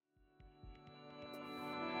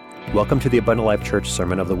Welcome to the Abundant Life Church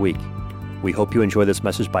Sermon of the Week. We hope you enjoy this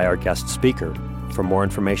message by our guest speaker. For more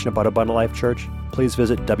information about Abundant Life Church, please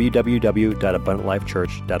visit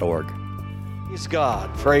www.abundantlifechurch.org. Praise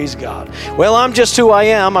God. Praise God. Well, I'm just who I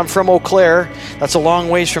am. I'm from Eau Claire. That's a long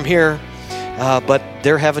ways from here. But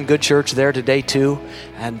they're having good church there today, too.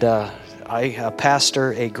 And I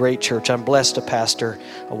pastor a great church. I'm blessed to pastor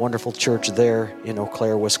a wonderful church there in Eau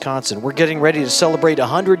Claire, Wisconsin. We're getting ready to celebrate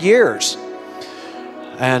 100 years.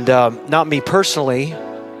 And not me personally,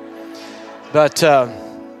 but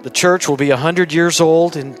the church will be 100 years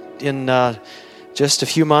old in just a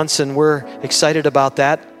few months, and we're excited about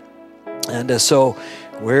that. And so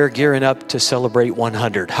we're gearing up to celebrate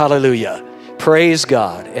 100. Hallelujah. Praise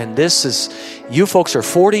God. And this is, you folks are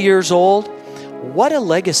 40 years old. What a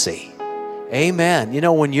legacy. Amen. You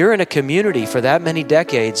know, when you're in a community for that many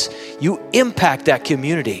decades, you impact that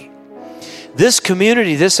community. This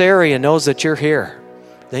community, this area knows that you're here.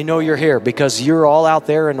 They know you're here because you're all out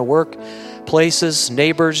there in the workplaces,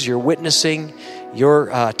 neighbors, you're witnessing,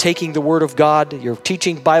 you're taking the Word of God, you're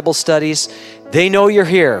teaching Bible studies. They know you're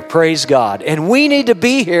here, praise God. And we need to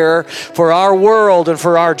be here for our world and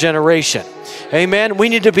for our generation. Amen. We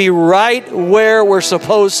need to be right where we're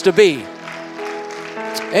supposed to be.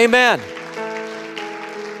 Amen.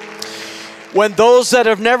 When those that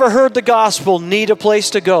have never heard the gospel need a place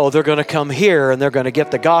to go, they're going to come here and they're going to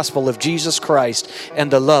get the gospel of Jesus Christ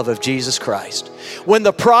and the love of Jesus Christ. When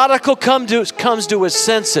the prodigal comes to his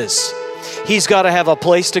senses, he's got to have a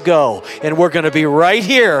place to go. And we're going to be right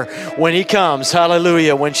here when he comes.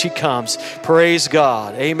 Hallelujah, when she comes. Praise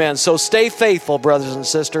God. Amen. So stay faithful, brothers and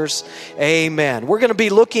sisters. Amen. We're going to be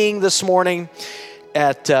looking this morning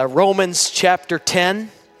at Romans chapter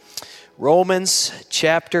 10. Romans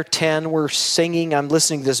chapter 10, we're singing, I'm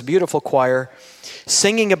listening to this beautiful choir,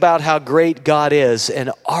 singing about how great God is,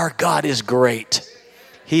 and our God is great.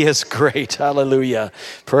 He is great. Hallelujah.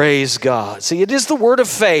 Praise God. See, it is the word of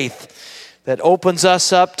faith that opens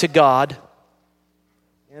us up to God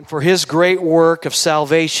and for His great work of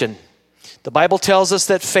salvation. The Bible tells us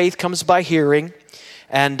that faith comes by hearing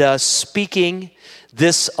and speaking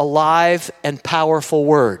this alive and powerful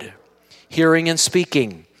word. Hearing and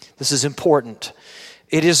speaking. This is important.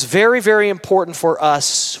 It is very, very important for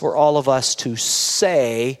us, for all of us, to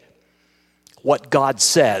say what God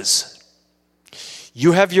says.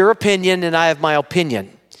 You have your opinion and I have my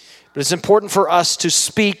opinion. But it's important for us to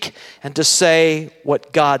speak and to say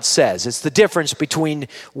what God says. It's the difference between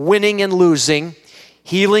winning and losing,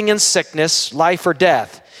 healing and sickness, life or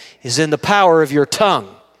death, is in the power of your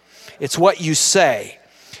tongue. It's what you say.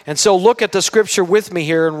 And so look at the scripture with me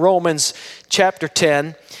here in Romans chapter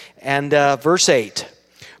 10. And verse 8,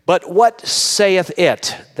 but what saith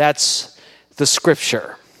it? That's the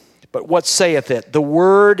scripture. But what saith it? The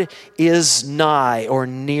word is nigh or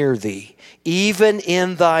near thee, even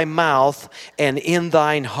in thy mouth and in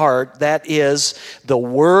thine heart. That is the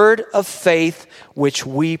word of faith which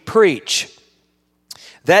we preach.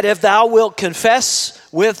 That if thou wilt confess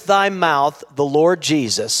with thy mouth the Lord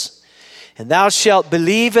Jesus, and thou shalt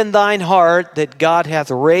believe in thine heart that God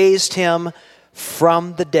hath raised him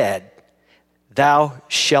from the dead, thou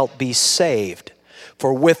shalt be saved.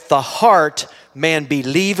 For with the heart man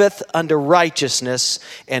believeth unto righteousness,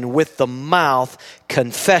 and with the mouth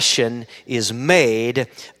confession is made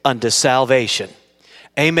unto salvation.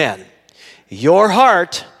 Amen. Your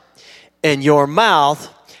heart and your mouth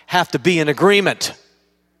have to be in agreement.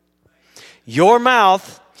 Your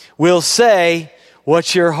mouth will say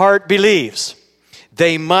what your heart believes.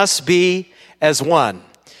 They must be as one.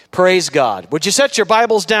 Praise God. Would you set your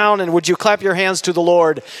Bibles down and would you clap your hands to the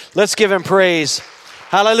Lord? Let's give Him praise.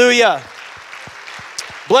 Hallelujah.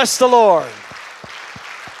 Bless the Lord.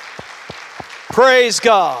 Praise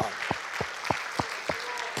God.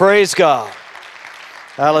 Praise God.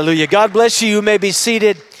 Hallelujah. God bless you. You may be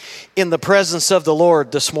seated in the presence of the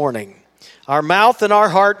Lord this morning. Our mouth and our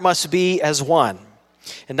heart must be as one.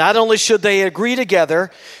 And not only should they agree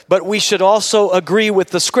together, but we should also agree with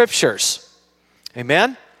the scriptures.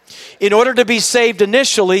 Amen? In order to be saved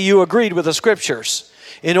initially, you agreed with the scriptures.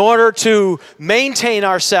 In order to maintain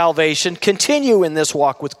our salvation, continue in this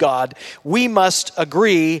walk with God, we must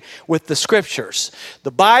agree with the scriptures.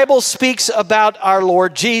 The Bible speaks about our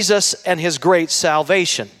Lord Jesus and His great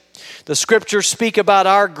salvation. The scriptures speak about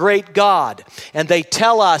our great God, and they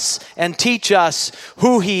tell us and teach us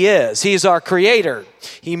who He is. He is our Creator.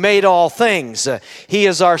 He made all things. He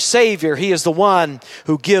is our Savior. He is the one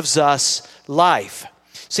who gives us life.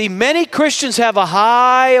 See, many Christians have a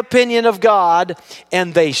high opinion of God,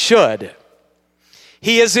 and they should.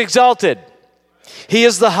 He is exalted. He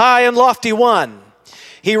is the high and lofty one.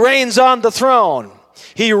 He reigns on the throne.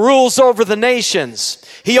 He rules over the nations.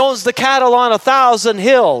 He owns the cattle on 1,000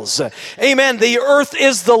 hills. Amen. The earth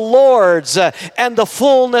is the Lord's and the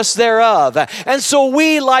fullness thereof. And so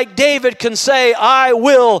we, like David, can say, I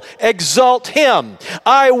will exalt him.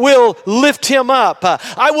 I will lift him up.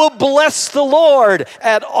 I will bless the Lord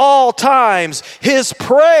at all times. His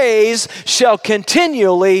praise shall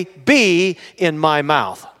continually be in my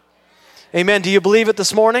mouth. Amen. Do you believe it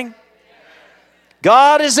this morning?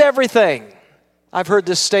 God is everything. I've heard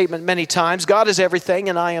this statement many times. God is everything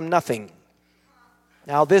and I am nothing.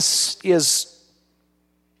 Now this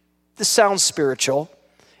sounds spiritual,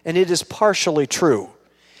 and it is partially true,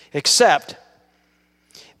 except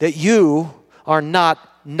that you are not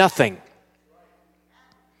nothing.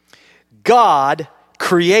 God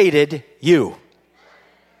created you.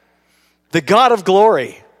 The God of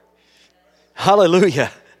glory.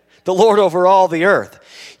 Hallelujah. The Lord over all the earth.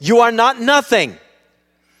 You are not nothing.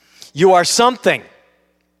 You are something.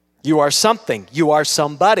 You are something. You are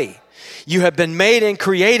somebody. You have been made and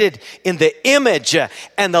created in the image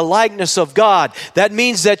and the likeness of God. That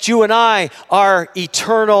means that you and I are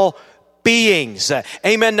eternal beings.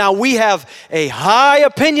 Amen. Now we have a high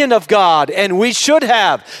opinion of God, and we should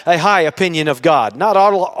have a high opinion of God. Not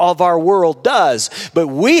all of our world does, but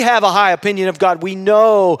we have a high opinion of God. We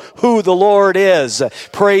know who the Lord is.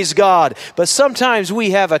 Praise God. But sometimes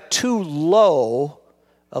we have a too low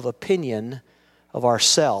of opinion of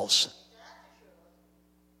ourselves.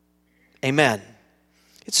 Amen.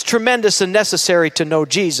 It's tremendous and necessary to know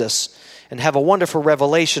Jesus and have a wonderful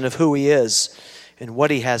revelation of who he is and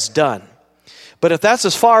what he has done. But if that's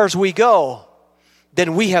as far as we go,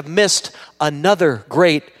 then we have missed another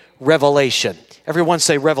great revelation. Everyone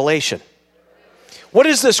say revelation. What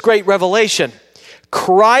is this great revelation?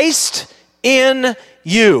 Christ in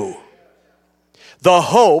you, the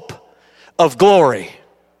hope of glory.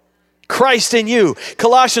 Christ in you.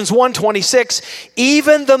 Colossians 1:26,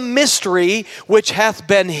 even the mystery which hath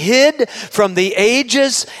been hid from the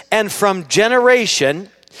ages and from generation,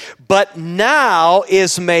 but now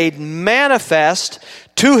is made manifest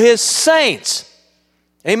to his saints.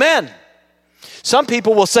 Amen. Some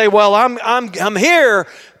people will say, well, I'm here,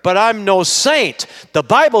 but I'm no saint. The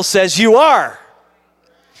Bible says you are.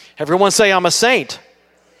 Everyone say, I'm a saint.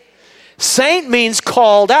 Saint means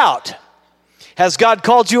called out. Has God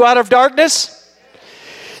called you out of darkness?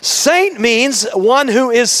 Saint means one who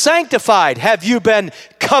is sanctified. Have you been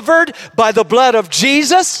covered by the blood of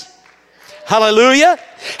Jesus? Hallelujah.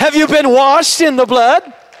 Have you been washed in the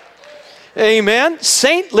blood? Amen.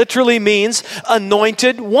 Saint literally means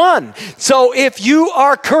anointed one. So if you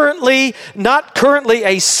are not currently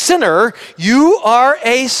a sinner, you are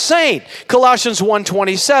a saint. Colossians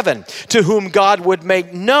 1:27, to whom God would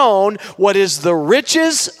make known what is the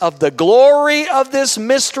riches of the glory of this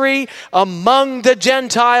mystery among the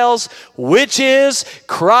Gentiles, which is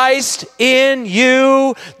Christ in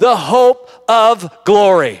you, the hope of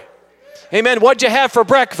glory. Amen. What'd you have for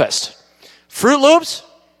breakfast? Fruit Loops?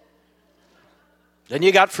 Then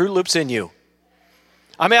you got Fruit Loops in you.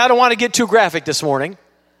 I don't want to get too graphic this morning,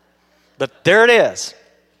 but there it is.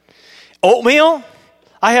 Oatmeal?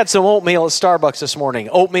 I had some oatmeal at Starbucks this morning.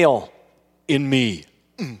 Oatmeal in me.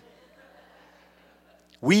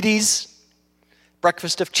 Wheaties,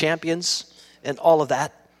 breakfast of champions, and all of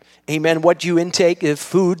that. Amen. What you intake, the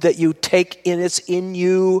food that you take in, it's in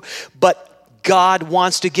you. But God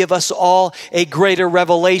wants to give us all a greater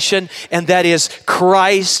revelation, and that is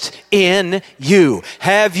Christ in you.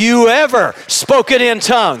 Have you ever spoken in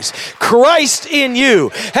tongues? Christ in you.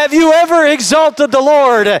 Have you ever exalted the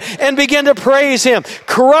Lord and began to praise him?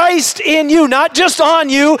 Christ in you, not just on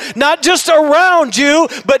you, not just around you,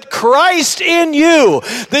 but Christ in you.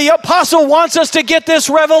 The apostle wants us to get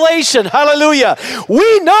this revelation. Hallelujah.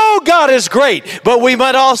 We know God is great, but we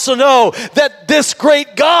might also know that this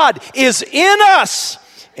great God is in us,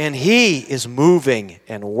 and he is moving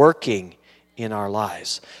and working in our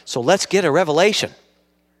lives. So let's get a revelation.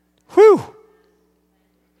 Whew.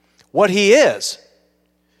 What he is,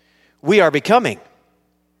 we are becoming.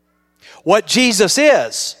 What Jesus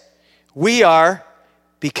is, we are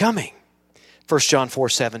becoming. 1 John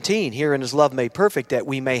 4:17, herein is love made perfect, that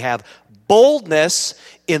we may have boldness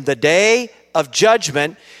in the day of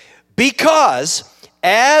judgment, because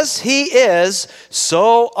as he is,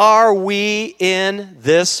 so are we in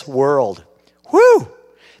this world. Whew!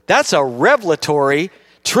 That's a revelatory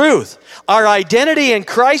Truth. Our identity in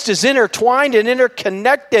Christ is intertwined and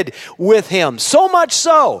interconnected with Him. So much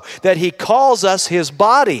so that He calls us His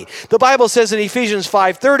body. The Bible says in Ephesians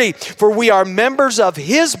 5:30, for we are members of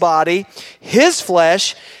His body, His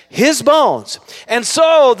flesh, His bones. And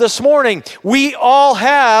so this morning, we all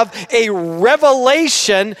have a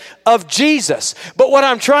revelation of Jesus. But what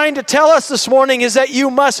I'm trying to tell us this morning is that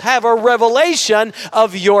you must have a revelation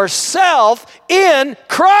of yourself in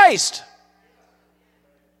Christ.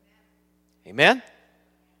 Amen?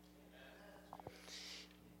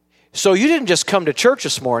 So you didn't just come to church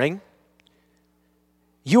this morning.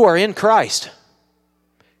 You are in Christ.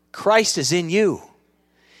 Christ is in you.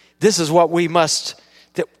 This is what we must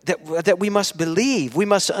that we must believe. We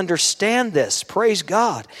must understand this. Praise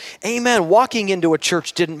God. Amen. Walking into a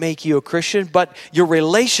church didn't make you a Christian, but your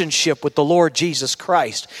relationship with the Lord Jesus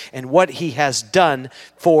Christ and what He has done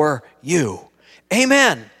for you.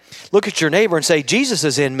 Amen. Look at your neighbor and say, Jesus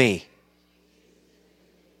is in me.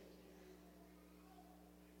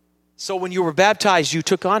 So when you were baptized, you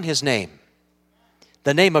took on His name,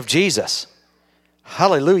 the name of Jesus.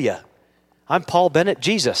 Hallelujah. I'm Paul Bennett,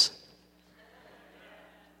 Jesus.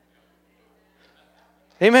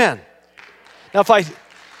 Amen. Now if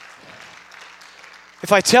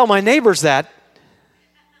I tell my neighbors that,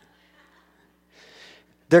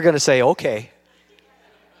 they're going to say, okay.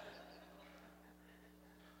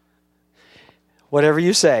 Whatever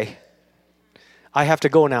you say. I have to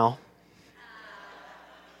go now.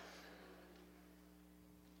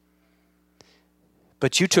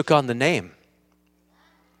 But you took on the name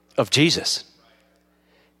of Jesus.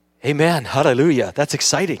 Amen. Hallelujah. That's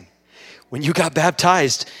exciting. When you got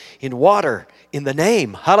baptized in water, in the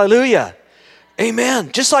name. Hallelujah.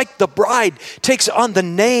 Amen. Just like the bride takes on the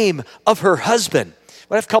name of her husband.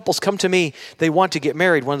 When I have couples come to me, they want to get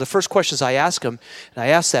married. One of the first questions I ask them, and I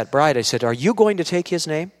asked that bride, I said, are you going to take his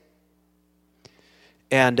name?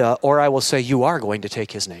 And or I will say, you are going to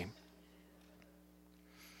take his name.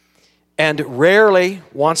 And rarely,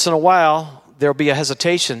 once in a while, there'll be a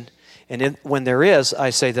hesitation. And when there is,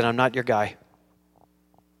 I say that I'm not your guy.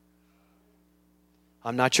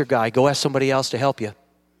 I'm not your guy. Go ask somebody else to help you.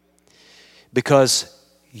 Because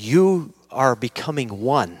you are becoming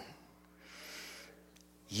one.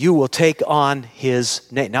 You will take on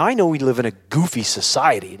his name. Now, I know we live in a goofy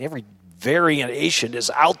society, and every variation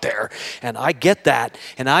is out there, and I get that,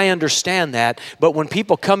 and I understand that, but when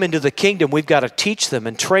people come into the kingdom, we've got to teach them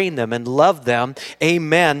and train them and love them,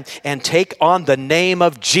 amen, and take on the name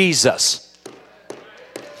of Jesus.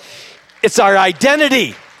 It's our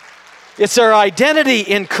identity. It's our identity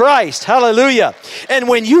in Christ. Hallelujah. And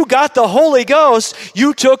when you got the Holy Ghost,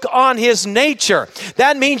 you took on his nature.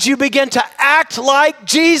 That means you begin to act like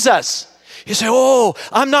Jesus. You say, oh,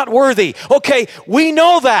 I'm not worthy. Okay, we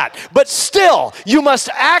know that. But still, you must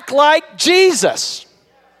act like Jesus.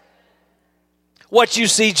 What you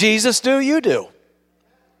see Jesus do, you do.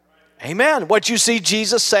 Amen. What you see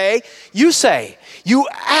Jesus say, you say. You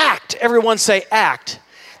act. Everyone say act.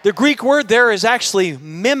 The Greek word there is actually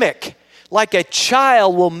mimic. Like a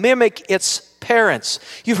child will mimic its parents.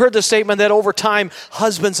 You've heard the statement that over time,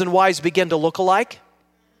 husbands and wives begin to look alike?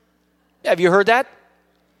 Have you heard that?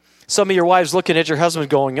 Some of your wives looking at your husband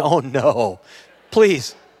going, oh no,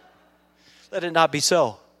 please, let it not be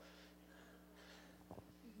so.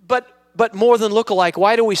 But more than look alike,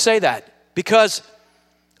 why do we say that? Because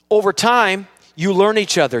over time, you learn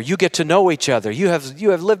each other. You get to know each other. You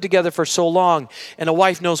have lived together for so long, and a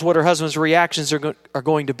wife knows what her husband's reactions are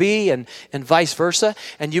going to be, and vice versa.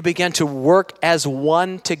 And you begin to work as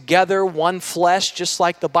one together, one flesh, just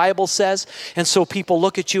like the Bible says. And so people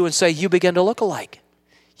look at you and say, you begin to look alike.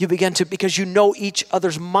 You begin to, because you know each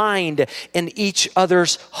other's mind and each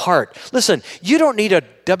other's heart. Listen, you don't need a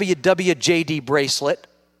WWJD bracelet.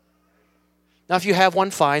 Now, if you have one,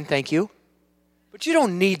 fine, thank you. But you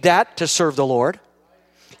don't need that to serve the Lord.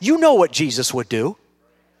 You know what Jesus would do.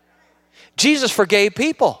 Jesus forgave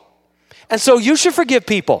people. And so you should forgive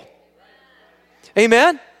people.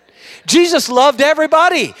 Amen? Jesus loved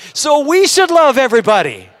everybody. So we should love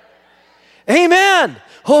everybody. Amen.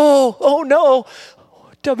 Oh no.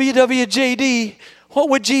 WWJD. What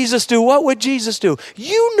would Jesus do? What would Jesus do?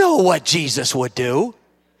 You know what Jesus would do.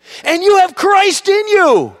 And you have Christ in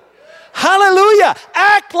you. Hallelujah.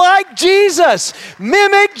 Act like Jesus.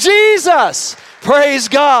 Mimic Jesus. Praise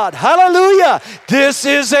God. Hallelujah. This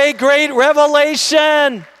is a great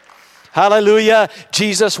revelation. Hallelujah.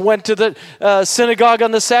 Jesus went to the synagogue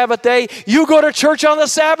on the Sabbath day. You go to church on the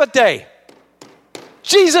Sabbath day.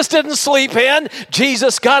 Jesus didn't sleep in.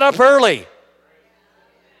 Jesus got up early.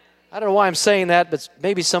 I don't know why I'm saying that, but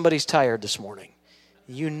maybe somebody's tired this morning.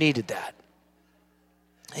 You needed that.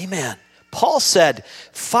 Amen. Paul said,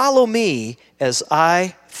 follow me as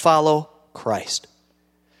I follow Christ.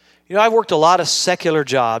 You know, I've worked a lot of secular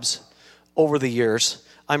jobs over the years.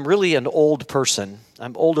 I'm really an old person.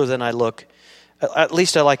 I'm older than I look. At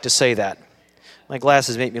least I like to say that. My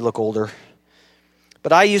glasses make me look older.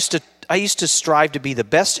 But I used to strive to be the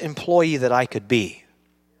best employee that I could be.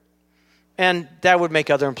 And that would make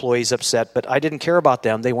other employees upset, but I didn't care about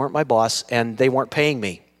them. They weren't my boss, and they weren't paying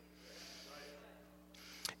me.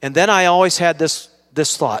 And then I always had this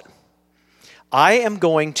thought. I am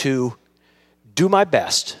going to do my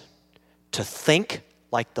best to think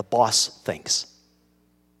like the boss thinks.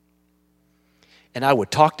 And I would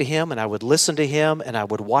talk to him, and I would listen to him, and I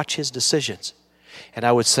would watch his decisions. And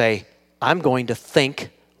I would say, I'm going to think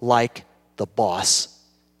like the boss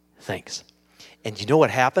thinks. And you know what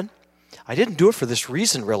happened? I didn't do it for this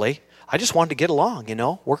reason, really. I just wanted to get along,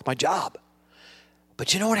 work my job.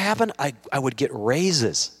 But you know what happened? I would get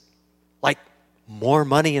raises, like more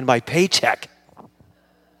money in my paycheck.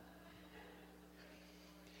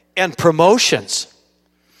 And promotions.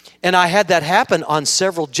 And I had that happen on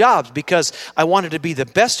several jobs because I wanted to be the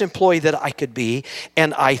best employee that I could be.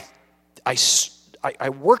 And I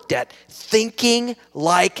worked at thinking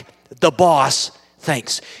like the boss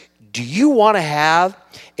thinks. Do you want to have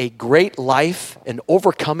a great life, an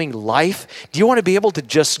overcoming life? Do you want to be able to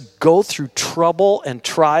just go through trouble and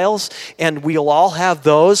trials? And we'll all have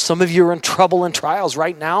those. Some of you are in trouble and trials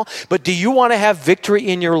right now. But do you want to have victory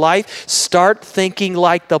in your life? Start thinking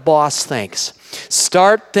like the boss thinks.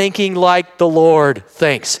 Start thinking like the Lord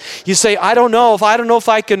thinks. You say, I don't know if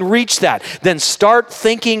I can reach that. Then start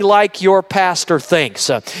thinking like your pastor thinks.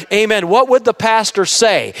 Amen. What would the pastor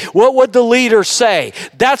say? What would the leader say?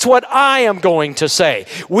 That's what I am going to say.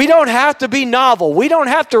 We don't have to be novel. We don't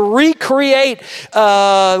have to recreate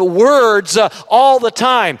words all the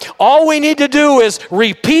time. All we need to do is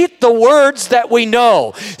repeat the words that we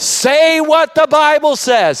know. Say what the Bible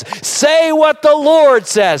says. Say what the Lord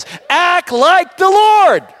says. Act like the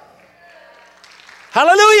Lord.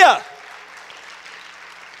 Hallelujah.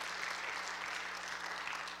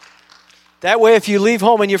 That way, if you leave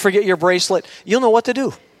home and you forget your bracelet, you'll know what to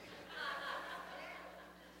do.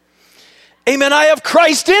 Amen. I have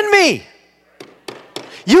Christ in me.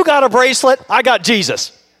 You got a bracelet. I got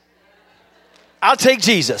Jesus. I'll take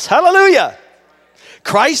Jesus. Hallelujah.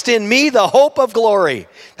 Christ in me, the hope of glory.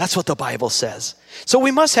 That's what the Bible says. So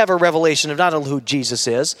we must have a revelation of not only who Jesus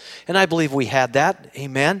is, and I believe we had that,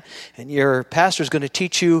 amen. And your pastor is going to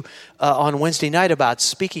teach you on Wednesday night about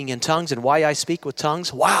speaking in tongues and why I speak with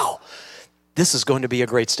tongues. Wow, this is going to be a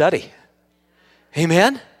great study,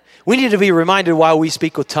 amen. We need to be reminded why we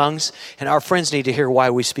speak with tongues, and our friends need to hear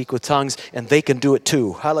why we speak with tongues, and they can do it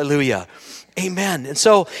too. Hallelujah, amen. And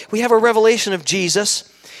so we have a revelation of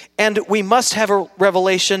Jesus, and we must have a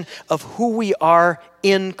revelation of who we are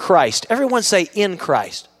in Christ. Everyone say, in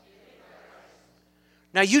Christ.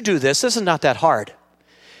 Now you do this. This is not that hard.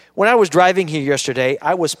 When I was driving here yesterday,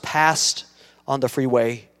 I was passed on the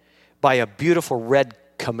freeway by a beautiful red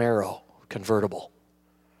Camaro convertible.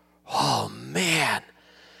 Oh, man.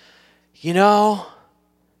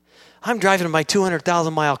 I'm driving my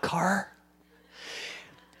 200,000-mile car.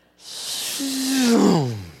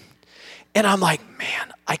 And I'm like,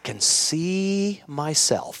 man, I can see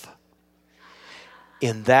myself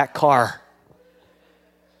in that car.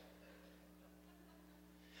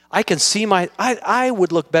 I can see I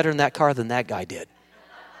would look better in that car than that guy did.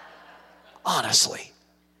 Honestly.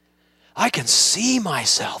 I can see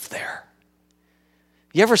myself there.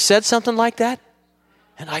 You ever said something like that?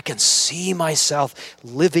 And I can see myself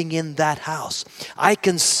living in that house. I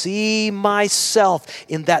can see myself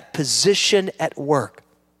in that position at work.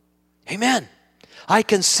 Amen. I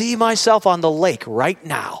can see myself on the lake right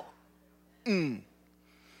now.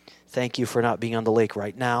 Thank you for not being on the lake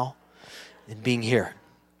right now and being here.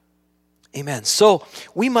 Amen. So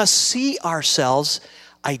we must see ourselves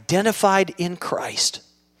identified in Christ.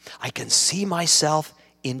 I can see myself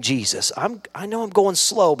in Jesus. I know I'm going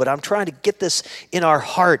slow, but I'm trying to get this in our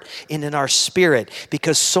heart and in our spirit,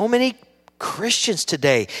 because so many Christians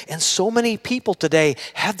today and so many people today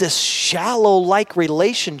have this shallow-like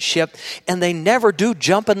relationship, and they never do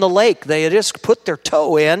jump in the lake. They just put their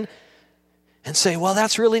toe in and say, well,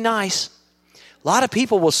 that's really nice. A lot of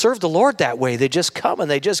people will serve the Lord that way. They just come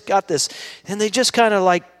and they just got this, and they just kind of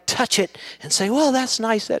like touch it and say, well, that's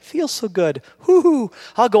nice. That feels so good. Woo-hoo.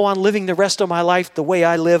 I'll go on living the rest of my life the way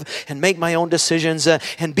I live and make my own decisions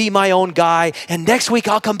and be my own guy. And next week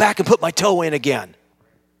I'll come back and put my toe in again.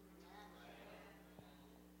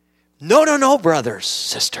 No, brothers,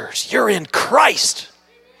 sisters. You're in Christ.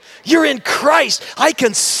 You're in Christ. I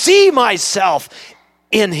can see myself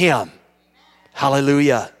in him.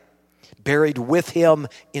 Hallelujah. Buried with him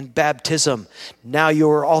in baptism. Now you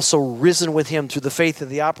are also risen with him through the faith of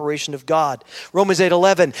the operation of God. Romans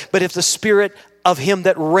 8:11, but if the spirit of him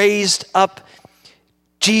that raised up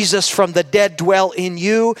Jesus from the dead dwell in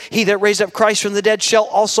you, he that raised up Christ from the dead shall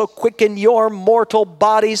also quicken your mortal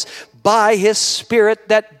bodies by his spirit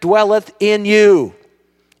that dwelleth in you.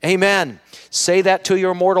 Amen. Say that to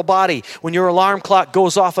your mortal body. When your alarm clock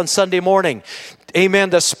goes off on Sunday morning, amen,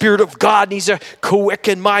 the Spirit of God needs to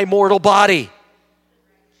quicken my mortal body.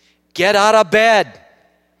 Get out of bed.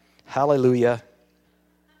 Hallelujah.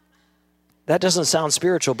 That doesn't sound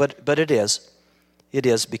spiritual, but it is. It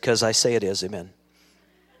is because I say it is. Amen.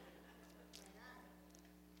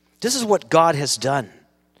 This is what God has done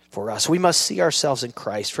for us. We must see ourselves in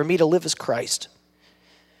Christ. For me to live is Christ.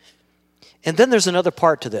 And then there's another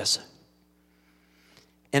part to this.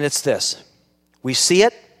 And it's this. We see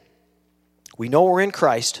it. We know we're in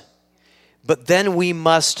Christ. But then we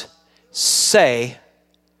must say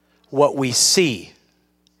what we see.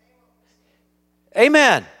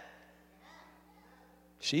 Amen.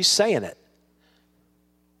 She's saying it.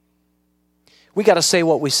 We got to say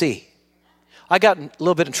what we see. I got a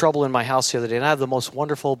little bit in trouble in my house the other day, and I have the most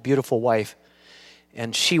wonderful, beautiful wife,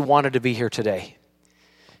 and she wanted to be here today.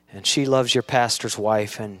 And she loves your pastor's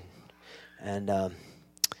wife,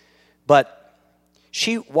 but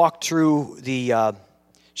she walked through the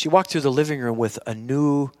living room with a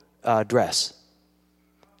new dress,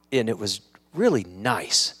 and it was really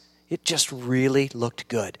nice. It just really looked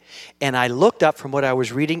good. And I looked up from what I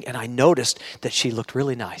was reading, and I noticed that she looked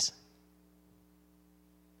really nice.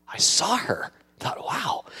 I saw her. Thought,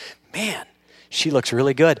 wow, man, she looks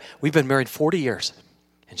really good. We've been married 40 years,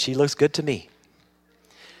 and she looks good to me.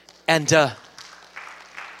 And thought,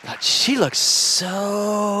 she looks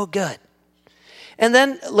so good. And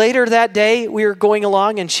then later that day, we were going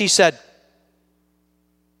along, and she said,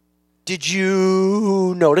 did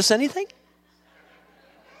you notice anything?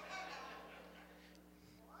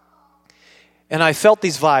 And I felt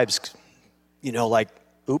these vibes, like,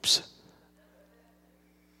 oops.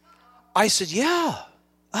 I said, yeah.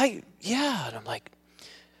 And I'm like,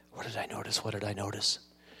 what did I notice?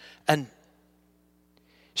 And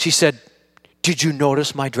she said, did you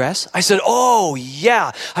notice my dress? I said, oh,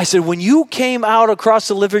 yeah. I said, when you came out across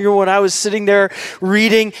the living room when I was sitting there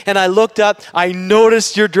reading and I looked up, I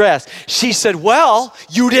noticed your dress. She said, well,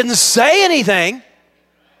 you didn't say anything.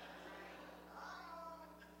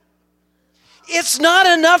 It's not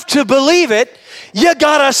enough to believe it. You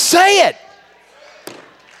got to say it.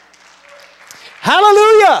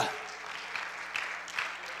 Hallelujah.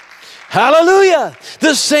 Hallelujah.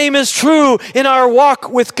 The same is true in our walk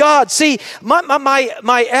with God. See,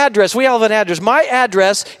 my address, we all have an address. My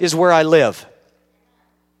address is where I live.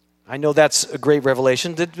 I know that's a great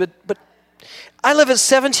revelation, but I live at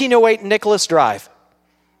 1708 Nicholas Drive.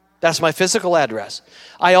 That's my physical address.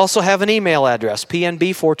 I also have an email address,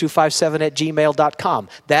 pnb4257@gmail.com.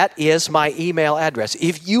 That is my email address.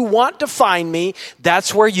 If you want to find me,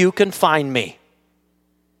 that's where you can find me.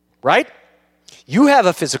 Right? You have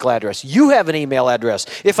a physical address. You have an email address.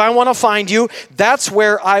 If I want to find you, that's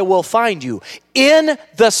where I will find you. In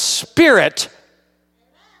the Spirit,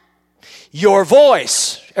 your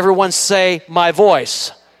voice. Everyone say, my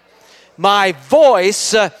voice. My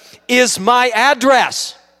voice is my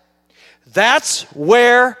address. That's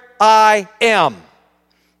where I am.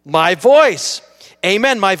 My voice.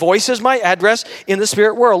 Amen. My voice is my address in the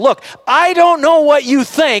spirit world. Look, I don't know what you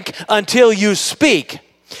think until you speak.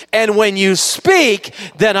 And when you speak,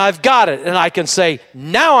 then I've got it. And I can say,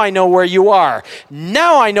 now I know where you are.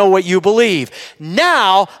 Now I know what you believe.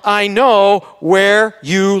 Now I know where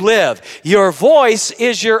you live. Your voice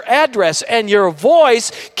is your address, and your voice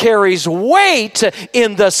carries weight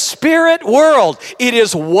in the spirit world. It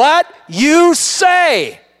is what you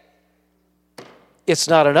say. It's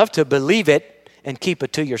not enough to believe it and keep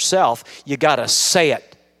it to yourself. You got to say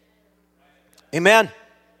it. Amen.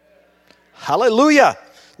 Hallelujah.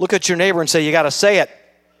 Look at your neighbor and say, you got to say it.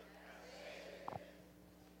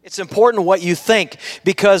 It's important what you think,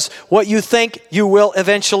 because what you think you will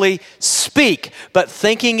eventually speak. But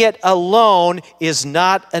thinking it alone is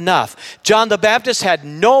not enough. John the Baptist had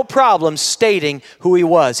no problem stating who he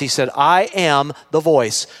was. He said, I am the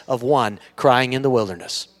voice of one crying in the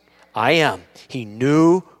wilderness. I am. He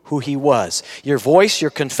knew who he was. Your voice,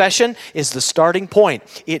 your confession is the starting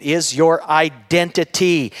point. It is your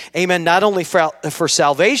identity. Amen. Not only for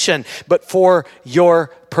salvation, but for your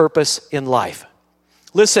purpose in life.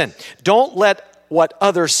 Listen, don't let what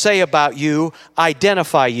others say about you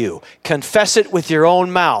identify you. Confess it with your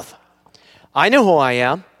own mouth. I know who I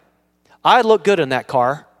am. I look good in that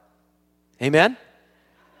car. Amen?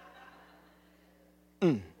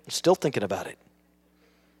 Still thinking about it.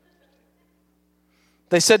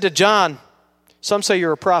 They said to John, some say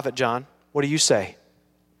you're a prophet, John. What do you say?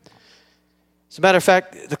 As a matter of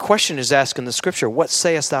fact, the question is asked in the scripture, what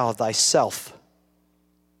sayest thou of thyself?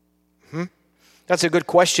 That's a good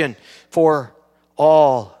question for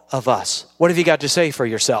all of us. What have you got to say for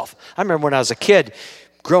yourself? I remember when I was a kid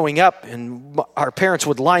growing up, and our parents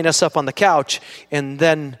would line us up on the couch, and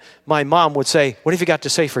then my mom would say, what have you got to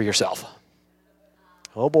say for yourself?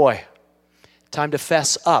 Oh boy, time to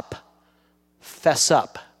fess up. Fess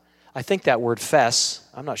up. I think that word fess,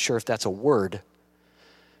 I'm not sure if that's a word,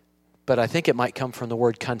 but I think it might come from the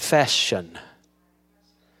word confession.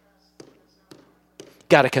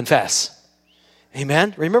 Got to confess.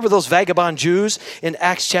 Amen? Remember those vagabond Jews in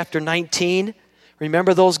Acts chapter 19?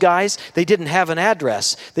 Remember those guys? They didn't have an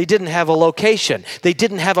address. They didn't have a location. They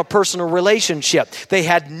didn't have a personal relationship. They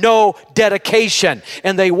had no dedication.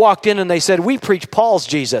 And they walked in and they said, we preach Paul's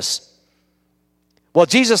Jesus. Well,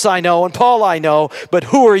 Jesus I know and Paul I know, but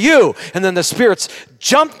who are you? And then the spirits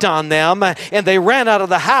jumped on them and they ran out of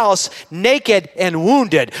the house naked and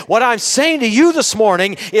wounded. What I'm saying to you this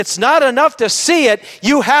morning, it's not enough to see it,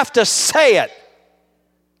 you have to say it.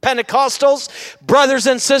 Pentecostals, brothers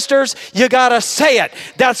and sisters, you gotta say it.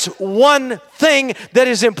 That's one thing that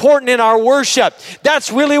is important in our worship.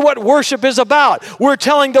 That's really what worship is about. We're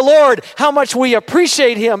telling the Lord how much we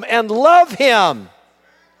appreciate Him and love Him.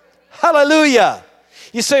 Hallelujah.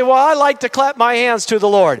 You say, well, I like to clap my hands to the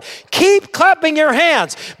Lord. Keep clapping your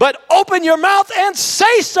hands, but open your mouth and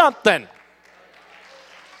say something.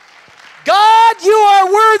 God, you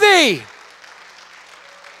are worthy.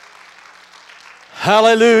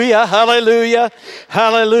 Hallelujah, hallelujah,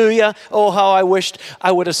 hallelujah. Oh, how I wished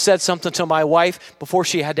I would have said something to my wife before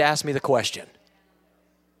she had to ask me the question.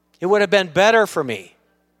 It would have been better for me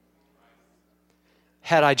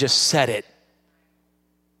had I just said it.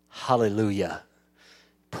 Hallelujah.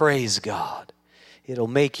 Praise God. It'll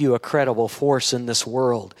make you a credible force in this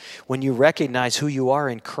world when you recognize who you are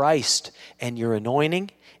in Christ and your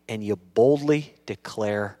anointing and you boldly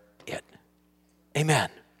declare it.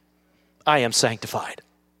 Amen. I am sanctified.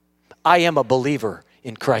 I am a believer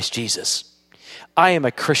in Christ Jesus. I am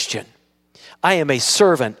a Christian. I am a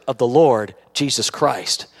servant of the Lord Jesus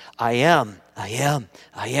Christ. I am,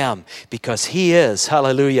 because He is,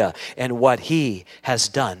 hallelujah, and what He has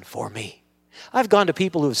done for me. I've gone to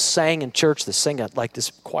people who sang in church, that sing like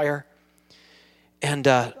this choir, and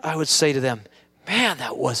I would say to them, man,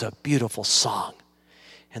 that was a beautiful song.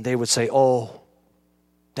 And they would say, oh,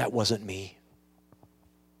 that wasn't me.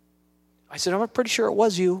 I said, I'm pretty sure it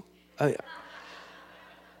was you.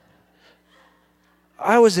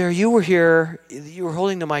 I was there, you were here, you were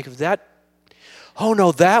holding the mic. Oh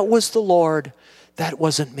no, that was the Lord, that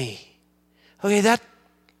wasn't me. Okay, that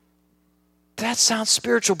sounds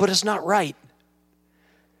spiritual, but it's not right.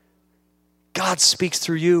 God speaks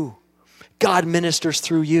through you. God ministers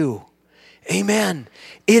through you. Amen.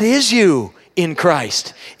 It is you in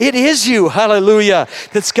Christ. It is you, hallelujah,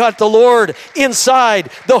 that's got the Lord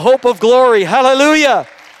inside, the hope of glory. Hallelujah.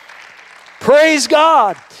 Praise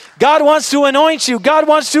God. God wants to anoint you. God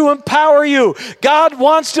wants to empower you. God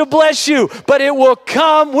wants to bless you, but it will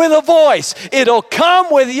come with a voice. It'll come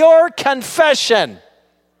with your confession.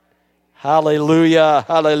 Hallelujah,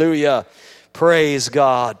 hallelujah. Praise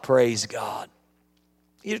God, praise God.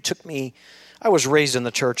 It took me, I was raised in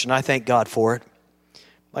the church, and I thank God for it.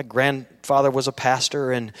 My grandfather was a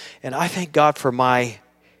pastor, and I thank God for my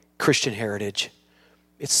Christian heritage.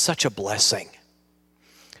 It's such a blessing.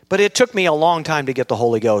 But it took me a long time to get the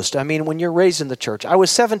Holy Ghost. I mean, when you're raised in the church, I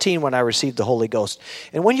was 17 when I received the Holy Ghost.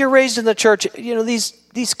 And when you're raised in the church, you know,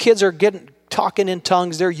 these kids are talking in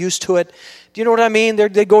tongues. They're used to it. Do you know what I mean?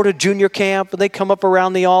 They go to junior camp, and they come up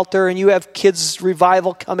around the altar, and you have kids'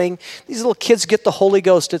 revival coming. These little kids get the Holy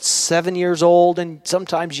Ghost at 7 years old and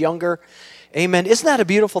sometimes younger. Amen. Isn't that a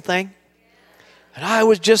beautiful thing? And I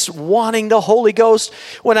was just wanting the Holy Ghost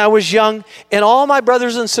when I was young, and all my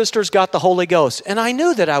brothers and sisters got the Holy Ghost. And I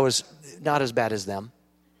knew that I was not as bad as them.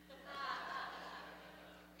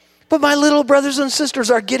 But my little brothers and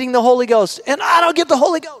sisters are getting the Holy Ghost, and I don't get the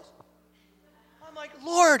Holy Ghost. I'm like,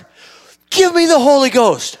 Lord, give me the Holy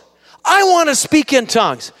Ghost. I want to speak in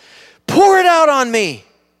tongues. Pour it out on me.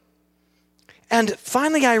 And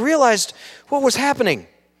finally I realized what was happening.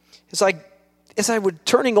 It's like, as I was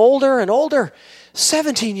turning older and older,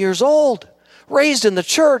 17 years old, raised in the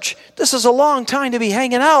church, this is a long time to be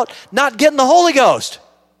hanging out, not getting the Holy Ghost.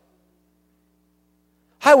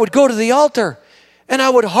 I would go to the altar, and I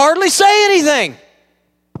would hardly say anything.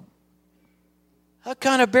 I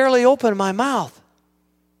kind of barely opened my mouth.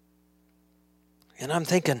 And I'm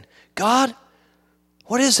thinking, God,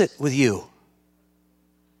 what is it with you?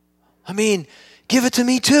 I mean, give it to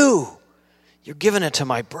me too. You're giving it to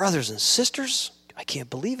my brothers and sisters? I can't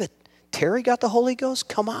believe it. Terry got the Holy Ghost?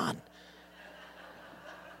 Come on.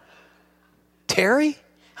 Terry?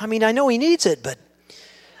 I mean, I know he needs it, but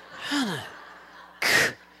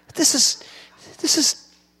this is.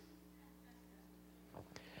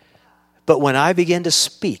 But when I begin to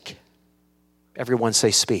speak, everyone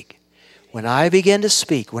say speak. When I begin to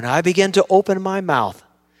speak, when I begin to open my mouth,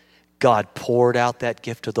 God poured out that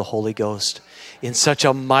gift of the Holy Ghost in such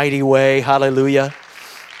a mighty way. Hallelujah.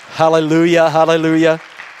 Hallelujah. Hallelujah.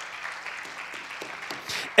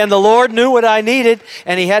 And the Lord knew what I needed,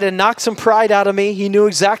 and He had to knock some pride out of me. He knew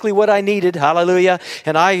exactly what I needed. Hallelujah.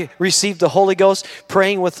 And I received the Holy Ghost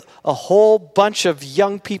praying with a whole bunch of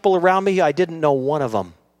young people around me. I didn't know one of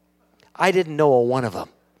them. I didn't know a one of them.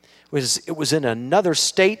 It was in another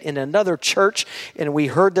state, in another church, and we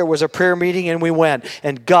heard there was a prayer meeting, and we went,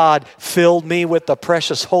 and God filled me with the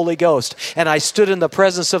precious Holy Ghost. And I stood in the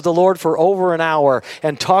presence of the Lord for over an hour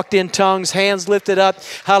and talked in tongues, hands lifted up.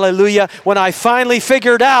 Hallelujah. When I finally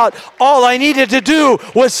figured out all I needed to do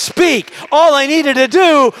was speak. All I needed to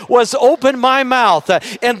do was open my mouth.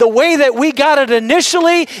 And the way that we got it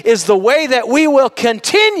initially is the way that we will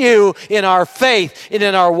continue in our faith and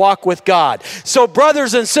in our walk with God. So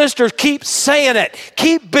brothers and sisters, keep saying it.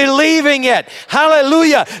 Keep believing it.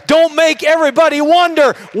 Hallelujah. Don't make everybody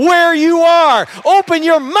wonder where you are. Open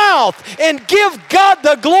your mouth and give God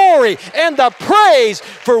the glory and the praise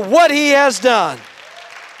for what He has done.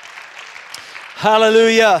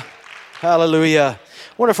 Hallelujah. Hallelujah.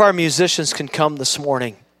 I wonder if our musicians can come this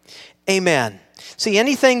morning. Amen. See,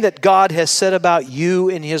 anything that God has said about you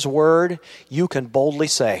in His Word, you can boldly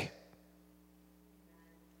say.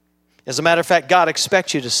 As a matter of fact, God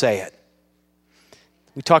expects you to say it.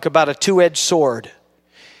 We talk about a two-edged sword.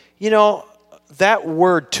 You know, that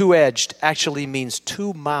word two-edged actually means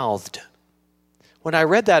two-mouthed. When I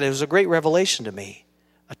read that, it was a great revelation to me.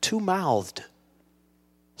 A two-mouthed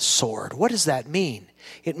sword. What does that mean?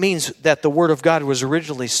 It means that the Word of God was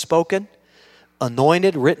originally spoken,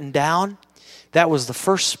 anointed, written down. That was the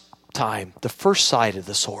first time, the first side of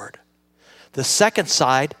the sword. The second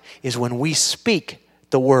side is when we speak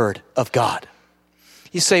the Word of God.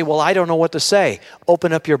 You say, well, I don't know what to say.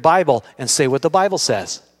 Open up your Bible and say what the Bible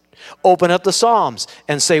says. Open up the Psalms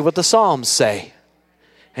and say what the Psalms say.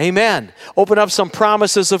 Amen. Open up some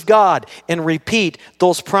promises of God and repeat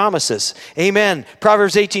those promises. Amen.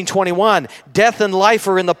 Proverbs 18:21, death and life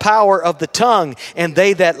are in the power of the tongue, and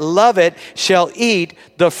they that love it shall eat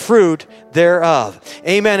the fruit thereof.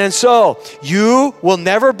 Amen. And so, you will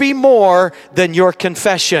never be more than your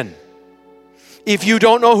confession. If you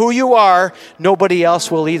don't know who you are, nobody else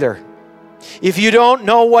will either. If you don't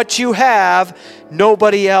know what you have,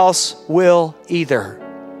 nobody else will either.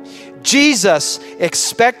 Jesus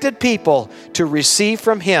expected people to receive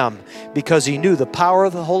from Him because He knew the power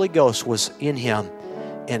of the Holy Ghost was in Him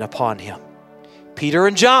and upon Him. Peter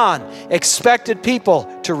and John expected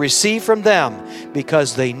people to receive from them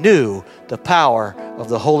because they knew the power of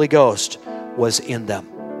the Holy Ghost was in them.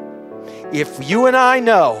 If you and I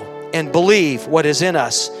know and believe what is in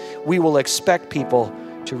us, we will expect people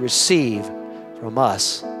to receive from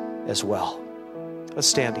us as well. Let's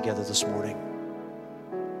stand together this morning.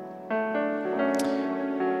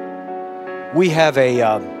 We have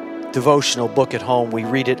a devotional book at home. We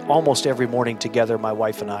read it almost every morning together, my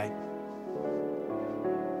wife and I.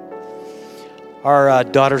 Our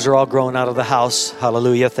daughters are all grown out of the house.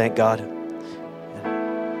 Hallelujah, thank God.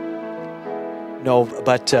 No,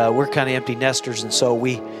 but we're kind of empty nesters, and so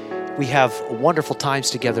we have wonderful times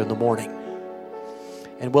together in the morning.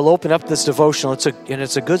 And we'll open up this devotional. It's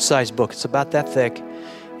a good-sized book. It's about that thick.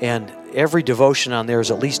 And every devotion on there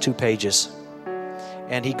is at least 2 pages.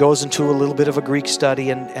 And he goes into a little bit of a Greek study,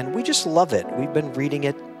 and we just love it. We've been reading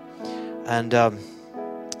it. And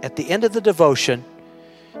at the end of the devotion,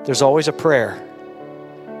 there's always a prayer.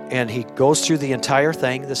 And he goes through the entire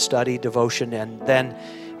thing, the study, devotion, and then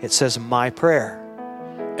it says, my prayer.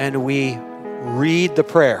 And we read the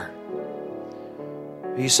prayer.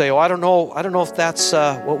 You say, oh, I don't know if that's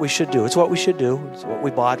what we should do. It's what we should do. It's what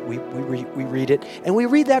we bought. We read it. And we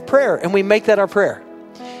read that prayer, and we make that our prayer.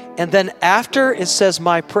 And then after it says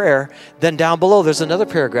my prayer, then down below there's another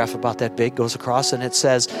paragraph about that big, goes across, and it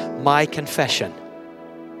says my confession.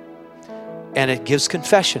 And it gives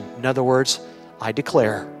confession. In other words, I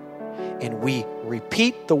declare. And we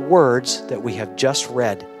repeat the words that we have just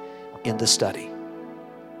read in the study.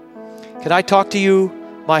 Can I talk to you,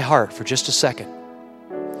 my heart, for just a second?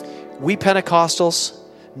 We Pentecostals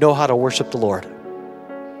know how to worship the Lord.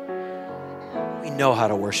 We know how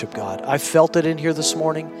to worship God. I felt it in here this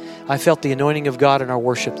morning. I felt the anointing of God in our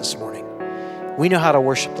worship this morning. We know how to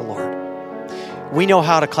worship the Lord. We know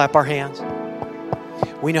how to clap our hands.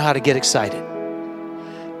 We know how to get excited.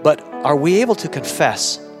 But are we able to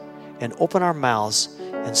confess and open our mouths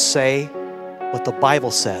and say what the Bible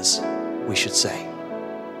says we should say?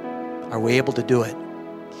 Are we able to do it?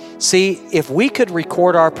 See, if we could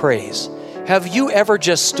record our praise, have you ever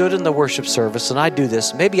just stood in the worship service, and I do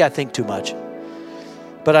this, maybe I think too much,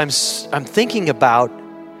 but I'm thinking about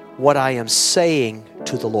what I am saying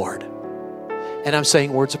to the Lord. And I'm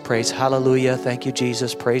saying words of praise, hallelujah, thank you,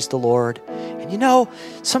 Jesus, praise the Lord. And you know,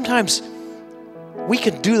 sometimes we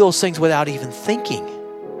can do those things without even thinking.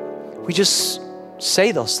 We just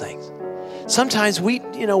say those things. Sometimes we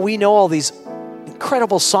know all these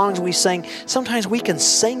incredible songs we sing. Sometimes we can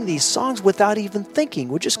sing these songs without even thinking.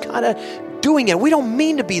 We're just kind of doing it. We don't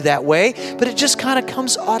mean to be that way, but it just kind of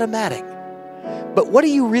comes automatic. But what do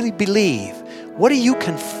you really believe? What do you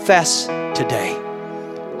confess today?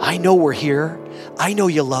 I know we're here. I know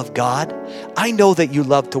you love God. I know that you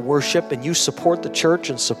love to worship and you support the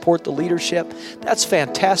church and support the leadership. That's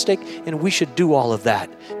fantastic, and we should do all of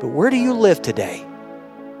that. But where do you live today?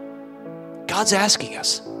 God's asking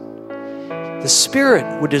us. The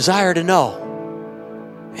Spirit would desire to know.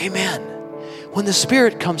 Amen. When the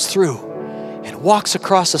Spirit comes through and walks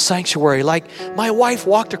across the sanctuary like my wife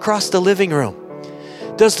walked across the living room,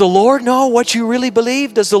 does the Lord know what you really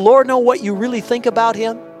believe? Does the Lord know what you really think about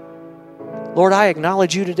Him? Lord, I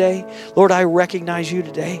acknowledge you today. Lord, I recognize you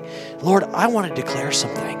today. Lord, I want to declare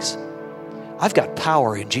some things. I've got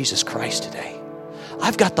power in Jesus Christ today.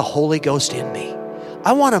 I've got the Holy Ghost in me.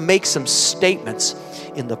 I want to make some statements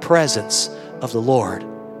in the presence of the Lord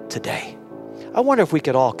today. I wonder if we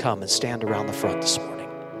could all come and stand around the front this morning.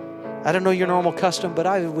 I don't know your normal custom, but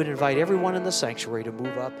I would invite everyone in the sanctuary to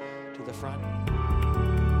move up to the front.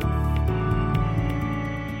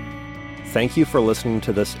 Thank you for listening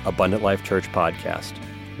to this Abundant Life Church podcast.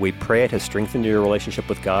 We pray it has strengthened your relationship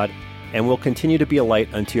with God and will continue to be a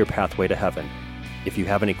light unto your pathway to heaven. If you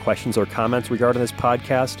have any questions or comments regarding this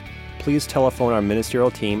podcast, please telephone our ministerial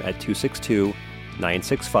team at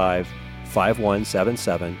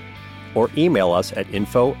 262-965-5177 or email us at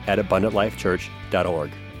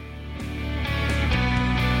info@abundantlifechurch.org.